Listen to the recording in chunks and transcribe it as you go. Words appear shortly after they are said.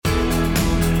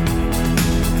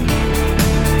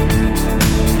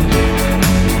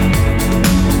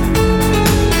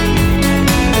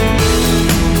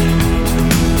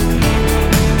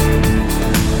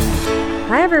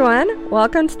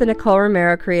Welcome to the Nicole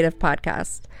Romero Creative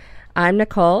Podcast. I'm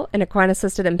Nicole, an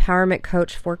equine-assisted empowerment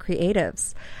coach for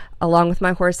creatives. Along with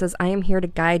my horses, I am here to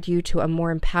guide you to a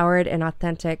more empowered and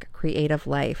authentic creative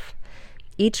life.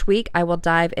 Each week, I will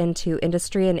dive into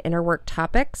industry and inner work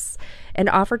topics and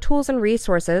offer tools and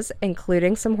resources,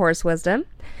 including some horse wisdom,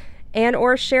 and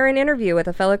or share an interview with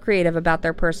a fellow creative about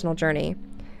their personal journey.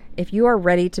 If you are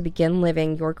ready to begin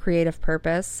living your creative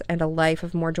purpose and a life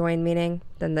of more joy and meaning,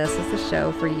 then this is the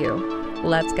show for you.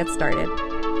 Let's get started.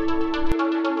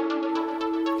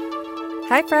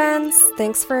 Hi friends,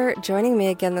 thanks for joining me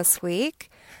again this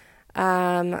week.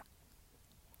 I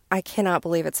cannot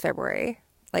believe it's February.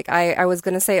 I was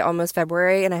going to say almost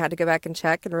February, and I had to go back and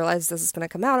check and realize this is going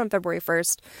to come out on February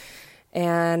 1st.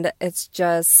 And it's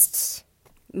just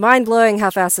mind-blowing how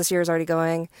fast this year is already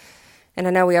going. And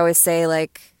I know we always say,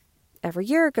 every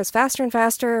year it goes faster and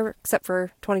faster, except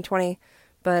for 2020.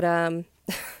 But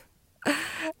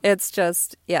it's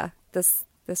just,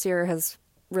 this year has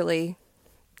really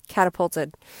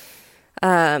catapulted.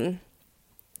 But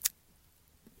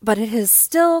it is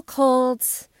still cold.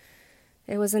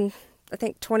 It was in, I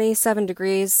think, 27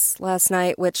 degrees last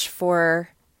night, which for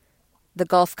the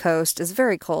Gulf Coast is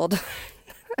very cold.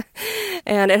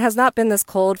 And it has not been this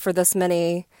cold for this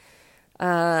many,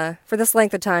 for this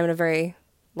length of time in a very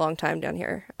long time down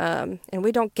here. And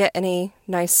we don't get any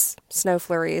nice snow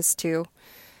flurries to,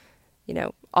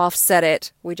 offset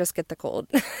it. We just get the cold,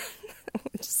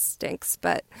 which stinks.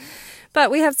 But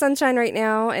we have sunshine right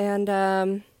now,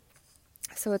 and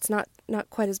so it's not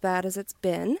quite as bad as it's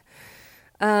been.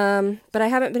 But I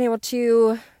haven't been able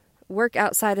to work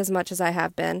outside as much as I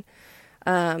have been.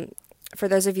 For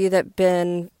those of you that have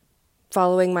been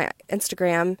following my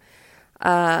Instagram,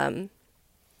 and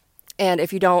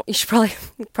if you don't, you should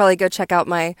probably go check out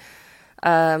my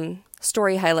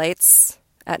story highlights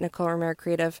at Nicole Romero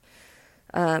Creative.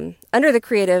 Under the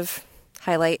creative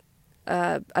highlight,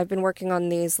 I've been working on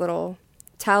these little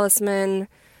talisman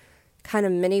kind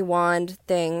of mini wand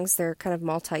things. They're kind of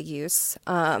multi-use,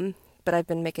 but I've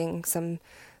been making some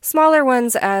smaller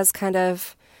ones as kind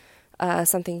of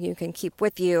something you can keep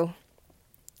with you.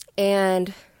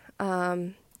 And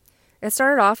it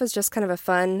started off as just kind of a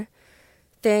fun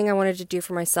thing I wanted to do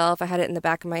for myself. I had it in the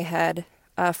back of my head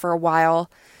for a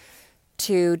while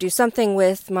to do something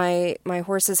with my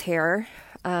horse's hair,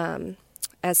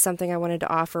 as something I wanted to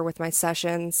offer with my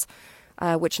sessions,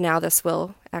 which now this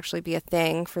will actually be a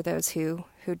thing for those who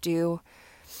do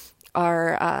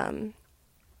our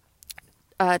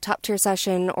top tier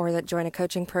session or that join a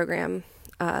coaching program,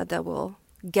 that will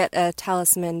get a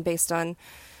talisman based on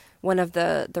one of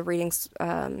the readings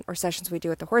or sessions we do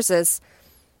with the horses.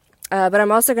 But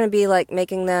I'm also going to be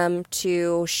making them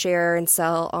to share and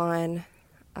sell on,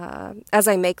 as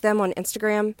I make them on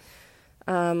Instagram,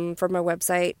 for my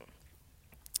website.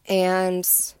 And,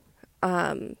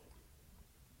 I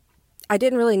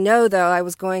didn't really know though I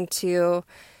was going to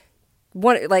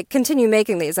continue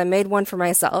making these. I made one for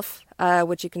myself,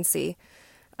 which you can see.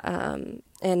 And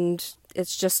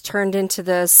it's just turned into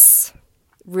this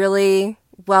really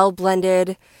well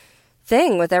blended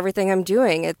thing with everything I'm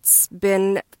doing. It's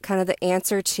been kind of the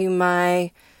answer to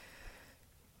my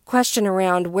question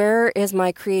around where is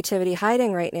my creativity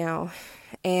hiding right now?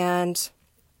 And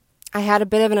I had a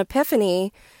bit of an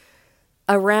epiphany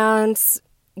around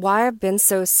why I've been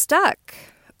so stuck.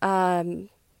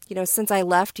 Since I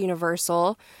left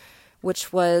Universal,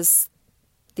 which was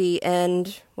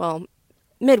midway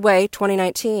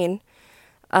 2019,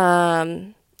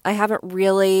 I haven't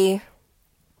really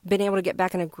been able to get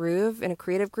back in a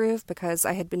creative groove, because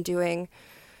I had been doing,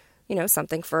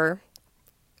 something for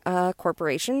a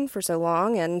corporation for so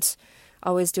long and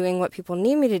always doing what people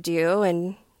need me to do.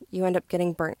 And you end up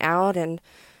getting burnt out and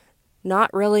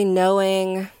not really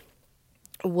knowing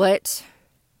what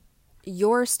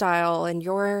your style and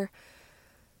your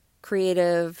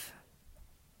creative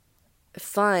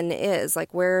fun is.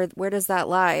 Where does that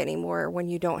lie anymore when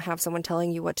you don't have someone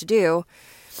telling you what to do?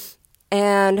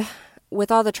 And with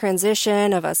all the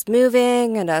transition of us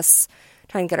moving and us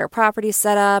trying to get our property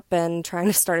set up and trying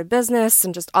to start a business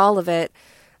and just all of it,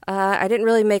 I didn't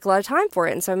really make a lot of time for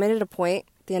it. And so I made it a point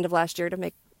at the end of last year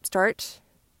to start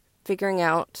figuring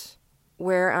out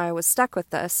where I was stuck with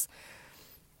this.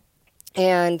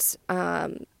 And,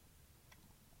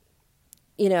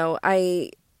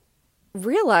 I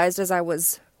realized as I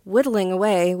was whittling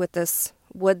away with this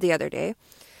wood the other day,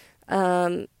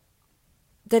 that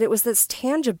it was this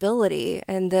tangibility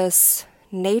and this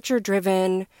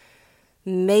nature-driven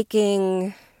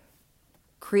making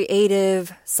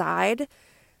creative side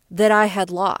that I had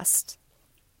lost.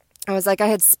 I was I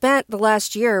had spent the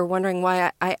last year wondering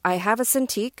why I have a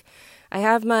Cintiq. I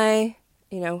have my,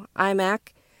 iMac,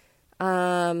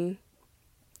 and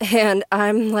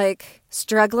I'm like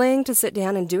struggling to sit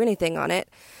down and do anything on it.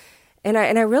 And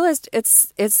I realized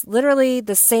it's literally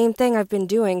the same thing I've been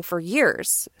doing for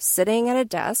years, sitting at a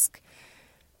desk,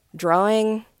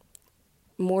 drawing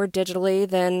more digitally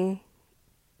than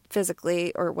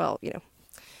physically, or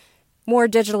more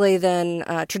digitally than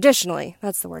traditionally.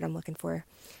 That's the word I'm looking for.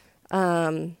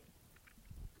 And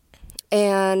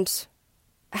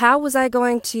how was I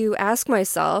going to ask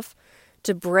myself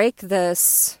to break through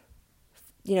this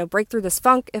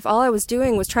funk if all I was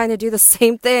doing was trying to do the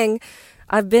same thing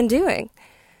I've been doing?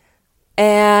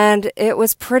 And it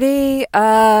was pretty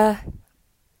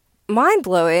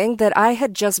mind-blowing that I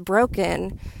had just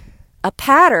broken a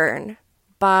pattern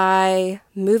by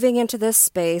moving into this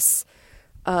space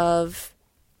of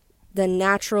the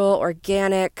natural,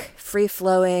 organic,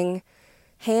 free-flowing,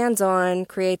 hands-on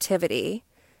creativity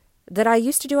that I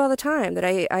used to do all the time, that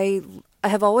I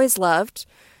have always loved.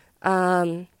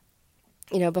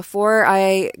 Before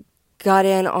I got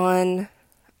in on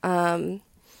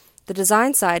the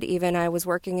design side, even, I was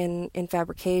working in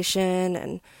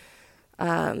fabrication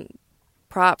and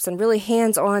props and really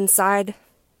hands-on side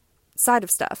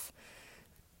of stuff.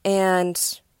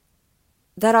 And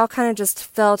that all kind of just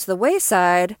fell to the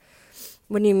wayside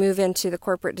when you move into the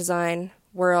corporate design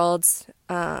worlds.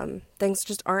 Things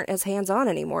just aren't as hands-on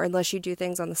anymore unless you do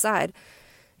things on the side.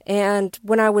 And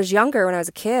when I was younger, when I was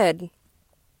a kid,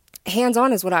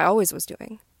 hands-on is what I always was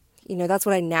doing. That's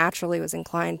what I naturally was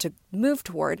inclined to move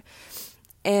toward.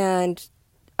 And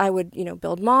I would,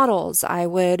 build models. I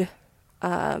would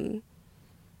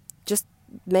just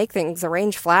make things,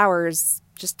 arrange flowers,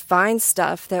 just find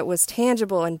stuff that was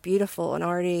tangible and beautiful and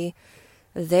already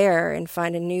there, and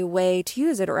find a new way to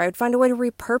use it. Or I would find a way to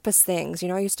repurpose things.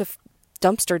 I used to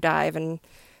dumpster dive, and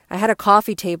I had a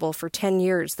coffee table for 10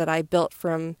 years that I built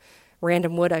from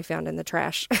random wood I found in the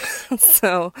trash.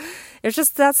 So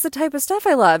that's the type of stuff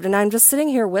I loved. And I'm just sitting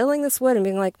here whittling this wood and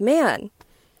being like, man,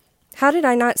 how did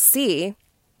I not see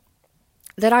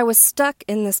that I was stuck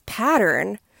in this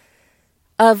pattern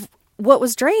of what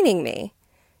was draining me?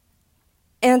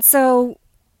 And so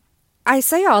I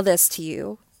say all this to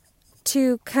you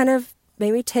to kind of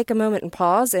maybe take a moment and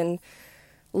pause and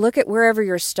look at wherever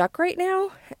you're stuck right now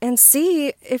and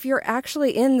see if you're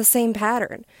actually in the same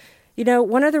pattern.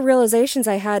 One of the realizations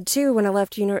I had too when I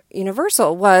left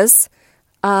Universal was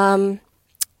I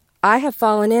have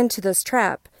fallen into this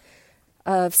trap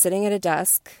of sitting at a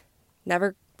desk,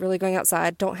 never really going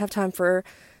outside, don't have time for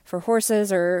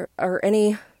horses or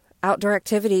any outdoor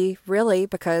activity really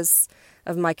because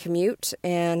of my commute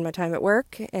and my time at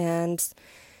work and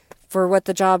for what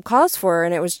the job calls for.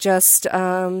 And it was just,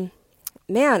 I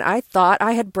thought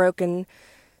I had broken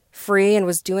free and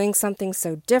was doing something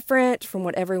so different from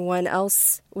what everyone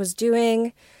else was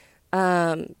doing.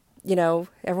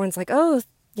 Everyone's like, oh,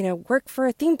 work for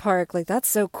a theme park. Like, that's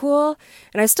so cool.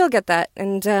 And I still get that.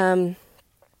 And,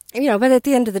 but at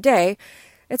the end of the day,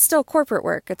 it's still corporate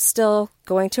work. It's still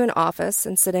going to an office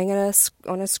and sitting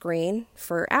on a screen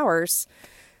for hours,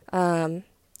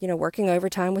 working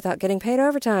overtime without getting paid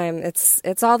overtime.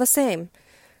 It's all the same.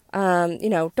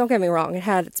 Don't get me wrong. It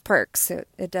had its perks.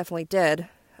 It definitely did.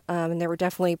 And there were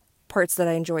definitely parts that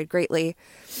I enjoyed greatly.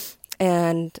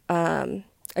 And I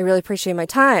really appreciate my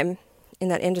time in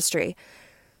that industry.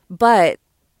 But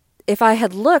if I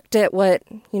had looked at what,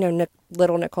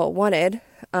 little Nicole wanted,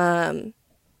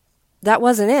 that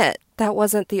wasn't it. That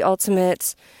wasn't the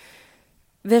ultimate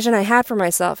vision I had for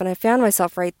myself. And I found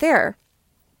myself right there.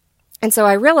 And so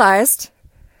I realized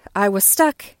I was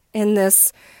stuck in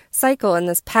this cycle, in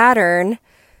this pattern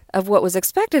of what was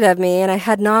expected of me. And I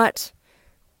had not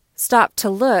stopped to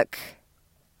look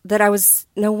that I was,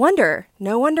 no wonder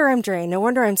I'm drained. No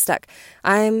wonder I'm stuck.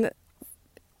 I'm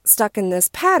stuck in this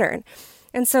pattern.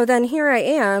 And so then here I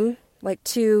am, like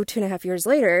 2.5 years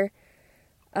later,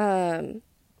 and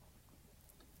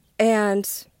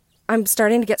I'm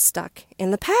starting to get stuck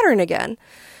in the pattern again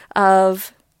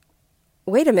of,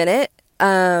 wait a minute,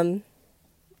 I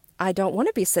don't want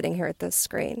to be sitting here at this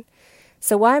screen.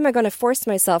 So why am I going to force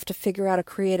myself to figure out a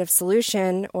creative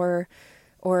solution or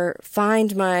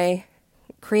find my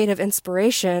creative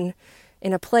inspiration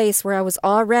in a place where I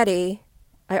already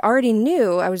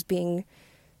knew I was being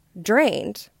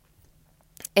drained.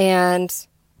 And,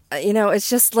 it's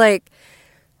just like,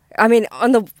 on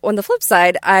the flip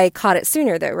side, I caught it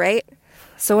sooner though, right?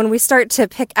 So when we start to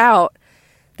pick out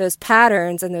those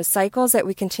patterns and those cycles that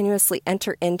we continuously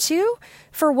enter into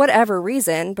for whatever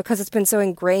reason, because it's been so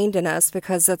ingrained in us,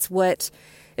 because that's what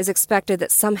is expected,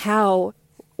 that somehow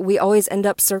we always end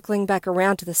up circling back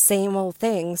around to the same old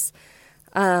things.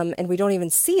 and we don't even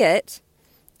see it,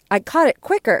 I caught it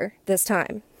quicker this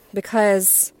time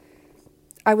because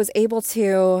I was able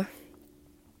to,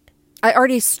 I've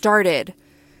already started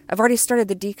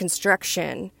the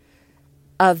deconstruction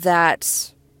of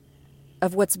that,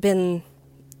 of what's been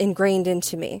ingrained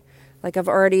into me. Like I've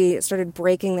already started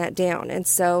breaking that down. And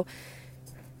so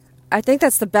I think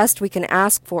that's the best we can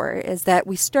ask for, is that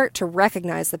we start to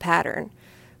recognize the pattern,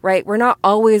 right? We're not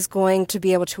always going to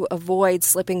be able to avoid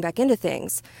slipping back into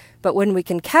things, but when we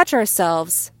can catch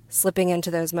ourselves slipping into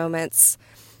those moments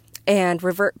and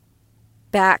revert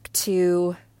back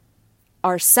to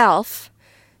ourself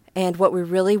and what we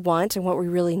really want and what we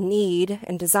really need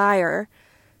and desire,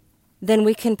 then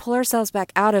we can pull ourselves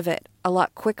back out of it a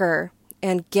lot quicker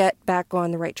and get back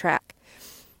on the right track.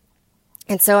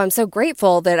 And so I'm so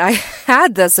grateful that I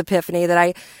had this epiphany,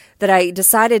 that I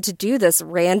decided to do this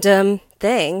random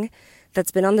thing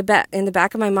that's been in the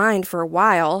back of my mind for a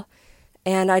while,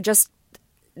 and I just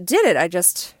did it. I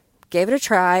just gave it a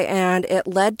try, and it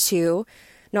led to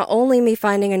not only me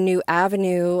finding a new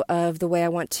avenue of the way I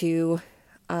want to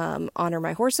honor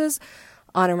my horses,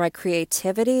 honor my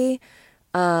creativity,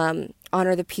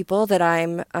 honor the people that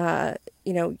I'm,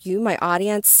 you, my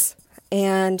audience,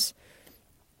 and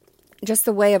just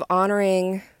the way of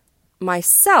honoring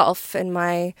myself and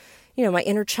my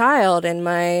inner child and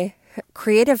my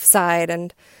creative side,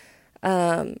 and,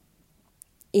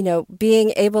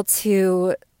 being able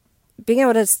to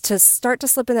start to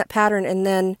slip in that pattern and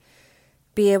then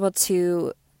be able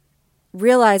to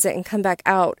realize it and come back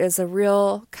out is a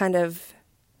real kind of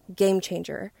game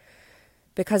changer,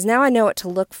 because now I know what to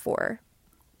look for.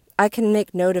 I can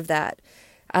make note of that.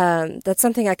 That's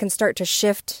something I can start to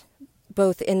shift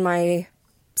both in my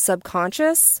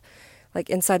subconscious, like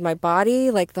inside my body,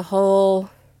 like the whole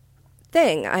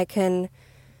thing. I can,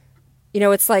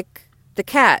 it's like the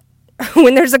cat.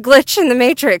 When there's a glitch in the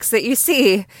matrix that you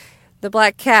see, the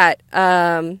black cat,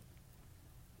 and,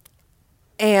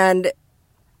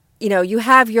 you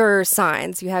have your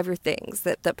signs, you have your things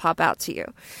that pop out to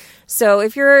you. So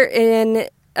if you're in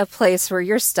a place where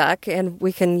you're stuck, and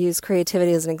we can use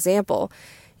creativity as an example,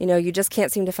 you just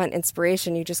can't seem to find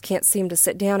inspiration. You just can't seem to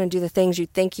sit down and do the things you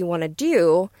think you want to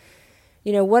do.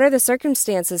 What are the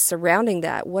circumstances surrounding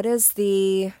that? What is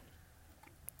the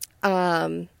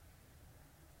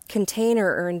container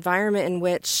or environment in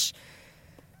which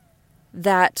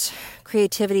that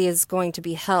creativity is going to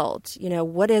be held?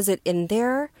 What is it in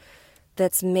there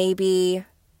that's maybe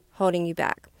holding you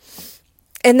back?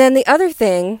 And then the other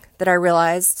thing that I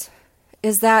realized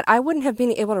is that I wouldn't have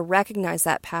been able to recognize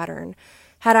that pattern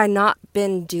had I not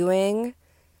been doing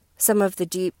some of the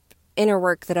deep inner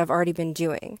work that I've already been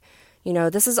doing.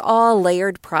 This is all a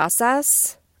layered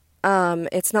process.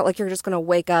 It's not like you're just going to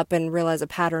wake up and realize a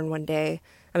pattern one day.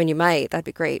 I mean, you might, that'd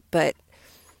be great, but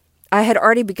I had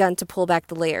already begun to pull back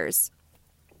the layers.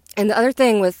 And the other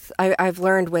thing I've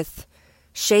learned with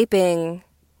shaping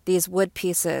these wood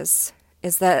pieces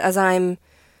is that as I'm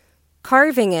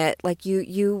carving it, like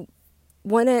you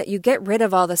get rid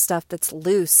of all the stuff that's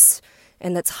loose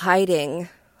and that's hiding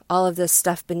all of this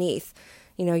stuff beneath.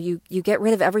 You get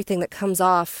rid of everything that comes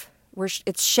off where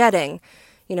it's shedding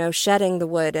the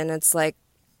wood, and it's like,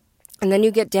 and then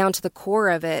you get down to the core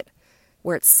of it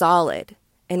where it's solid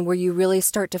and where you really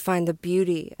start to find the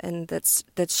beauty and that's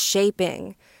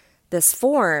shaping this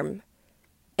form.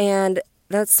 And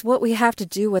that's what we have to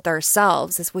do with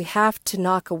ourselves, is we have to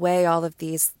knock away all of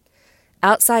these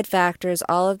outside factors,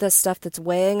 all of this stuff that's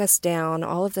weighing us down,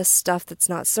 all of this stuff that's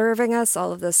not serving us,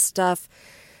 all of this stuff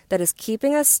that is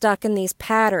keeping us stuck in these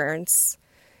patterns.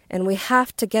 And we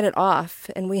have to get it off,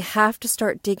 and we have to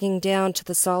start digging down to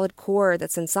the solid core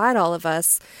that's inside all of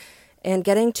us and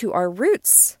getting to our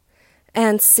roots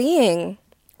and seeing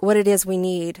what it is we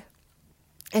need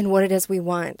and what it is we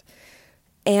want.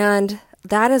 And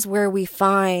that is where we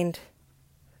find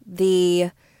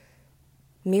the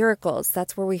miracles.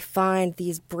 That's where we find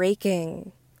these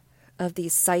breaking of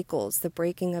these cycles, the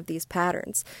breaking of these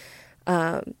patterns.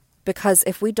 Because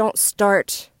if we don't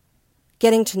start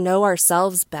getting to know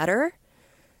ourselves better,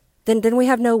 then we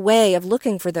have no way of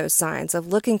looking for those signs, of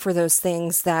looking for those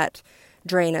things that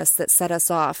drain us, that set us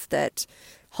off, that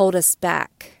hold us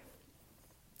back.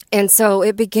 And so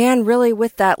it began really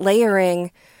with that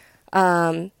layering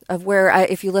of where,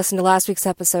 if you listen to last week's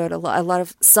episode, a lot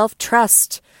of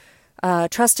self-trust,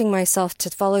 trusting myself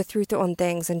to follow through on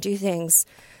things and do things.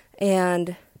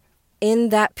 And in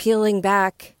that peeling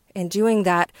back and doing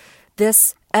that,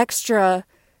 this extra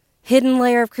hidden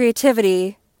layer of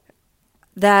creativity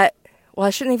that, well,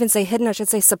 I shouldn't even say hidden, I should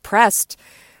say suppressed,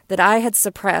 that I had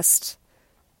suppressed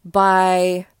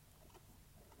by,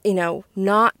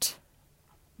 not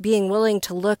being willing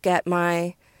to look at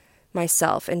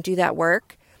myself and do that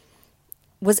work,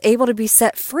 was able to be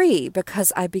set free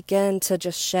because I began to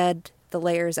just shed the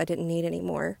layers I didn't need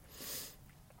anymore.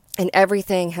 And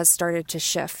everything has started to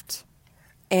shift.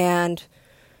 And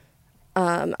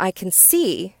I can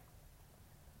see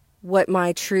what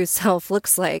my true self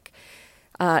looks like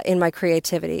in my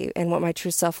creativity, and what my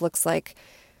true self looks like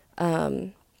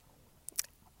as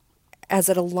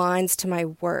it aligns to my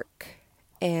work.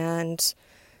 And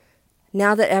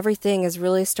now that everything is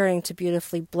really starting to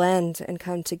beautifully blend and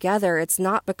come together, it's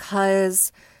not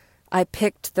because I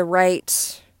picked the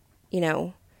right,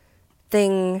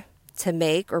 thing to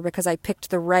make, or because I picked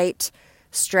the right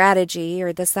strategy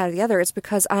or this, that, or the other. It's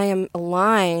because I am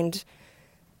aligned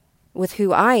with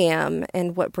who I am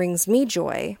and what brings me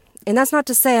joy. And that's not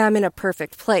to say I'm in a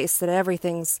perfect place, that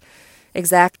everything's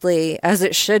exactly as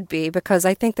it should be, because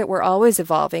I think that we're always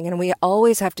evolving and we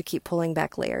always have to keep pulling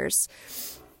back layers.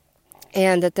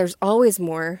 And that there's always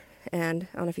more. And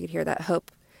I don't know if you could hear that.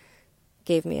 Hope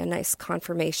gave me a nice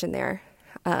confirmation there.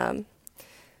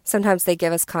 Sometimes they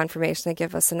give us confirmation. They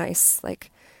give us a nice,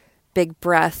 big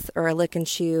breath or a lick and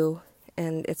chew.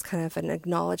 And it's kind of an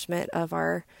acknowledgement of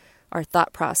our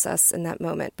thought process in that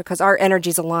moment, because our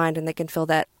energy's aligned and they can feel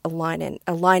that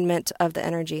alignment of the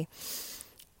energy.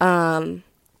 And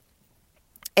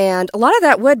a lot of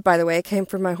that wood, by the way, came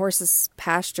from my horse's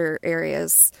pasture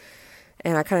areas.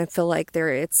 And I kind of feel like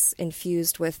it's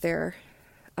infused with their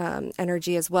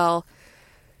energy as well.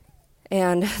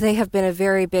 And they have been a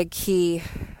very big key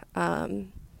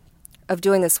of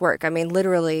doing this work. I mean,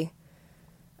 literally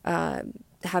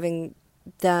having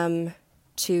them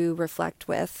to reflect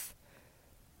with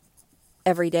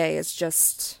every day has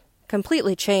just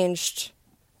completely changed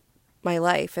my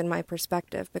life and my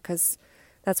perspective, because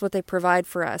that's what they provide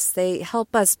for us. They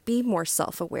help us be more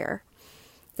self-aware.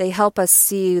 They help us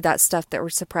see that stuff that we're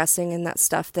suppressing and that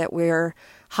stuff that we're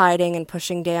hiding and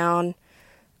pushing down.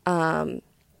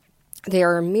 They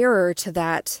are a mirror to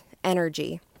that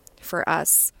energy for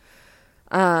us.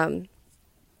 And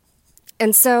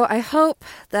so I hope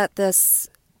that this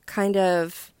kind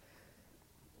of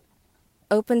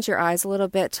opens your eyes a little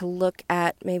bit to look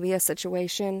at maybe a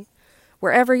situation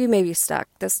wherever you may be stuck.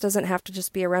 This doesn't have to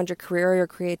just be around your career or your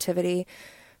creativity.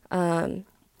 But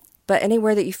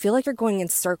anywhere that you feel like you're going in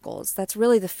circles, that's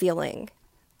really the feeling.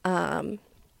 And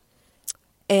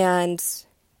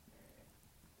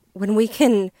when we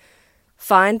can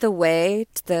find the way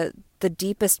to the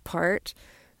deepest part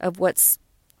of what's,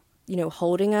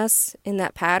 holding us in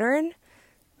that pattern,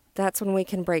 that's when we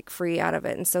can break free out of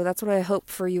it. And so that's what I hope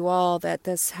for you all, that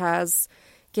this has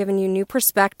given you new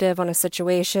perspective on a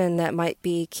situation that might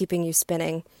be keeping you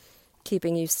spinning,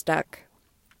 keeping you stuck.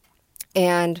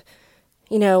 And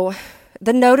the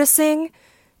noticing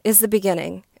is the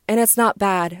beginning, and it's not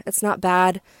bad. It's not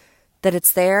bad that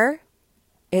it's there.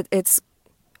 It's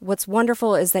what's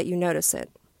wonderful is that you notice it.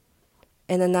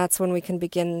 And then that's when we can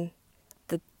begin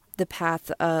the path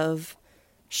of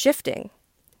shifting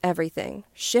everything,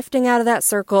 shifting out of that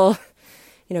circle,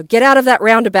 get out of that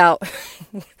roundabout.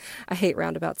 I hate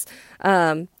roundabouts. Get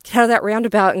out of that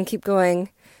roundabout and keep going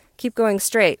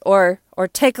straight, or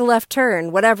take a left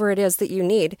turn, whatever it is that you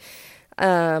need.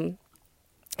 And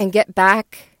get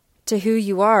back to who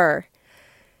you are.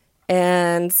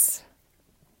 And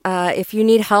if you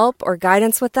need help or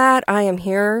guidance with that, I am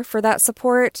here for that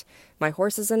support. My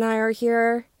horses and I are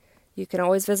here. You can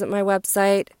always visit my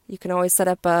website. You can always set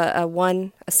up a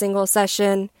single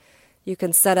session. You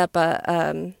can set up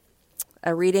a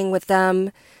reading with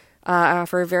them. I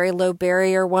offer a very low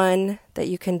barrier one that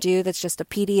you can do that's just a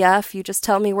PDF. You just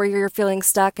tell me where you're feeling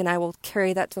stuck, and I will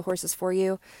carry that to the horses for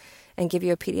you and give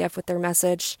you a PDF with their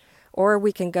message. Or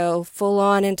we can go full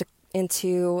on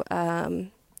into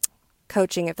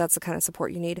coaching if that's the kind of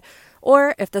support you need.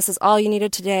 Or if this is all you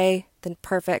needed today, then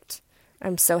perfect.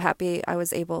 I'm so happy I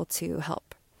was able to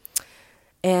help.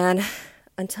 And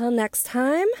until next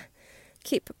time,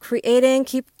 keep creating,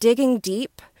 keep digging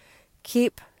deep,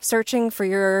 keep searching for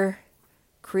your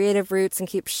creative roots, and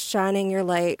keep shining your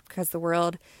light, because the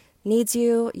world needs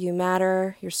you. You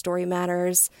matter. Your story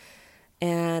matters.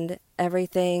 And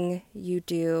everything you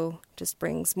do just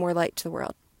brings more light to the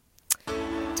world.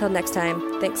 Till next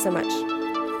time, thanks so much.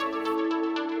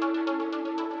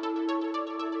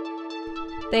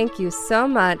 Thank you so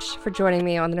much for joining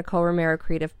me on the Nicole Romero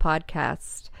Creative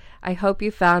Podcast. I hope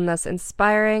you found this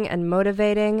inspiring and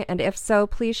motivating, and if so,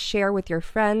 please share with your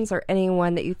friends or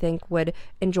anyone that you think would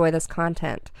enjoy this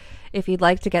content. If you'd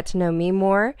like to get to know me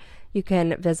more, you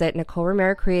can visit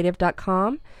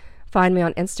NicoleRomeroCreative.com, find me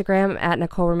on Instagram at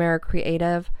Nicole Romero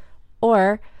Creative,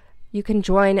 or you can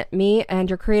join me and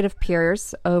your creative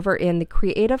peers over in the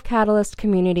Creative Catalyst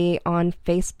community on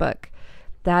Facebook.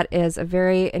 That is a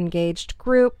very engaged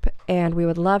group, and we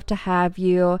would love to have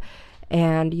you.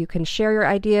 And you can share your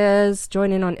ideas,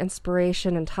 join in on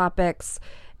inspiration and topics,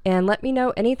 and let me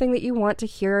know anything that you want to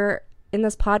hear in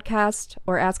this podcast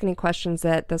or ask any questions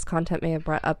that this content may have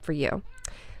brought up for you.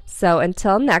 So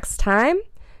until next time,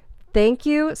 thank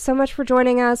you so much for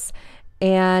joining us.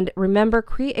 And remember,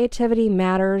 creativity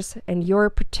matters, and your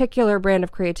particular brand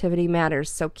of creativity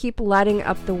matters. So keep lighting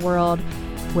up the world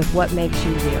with what makes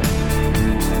you you.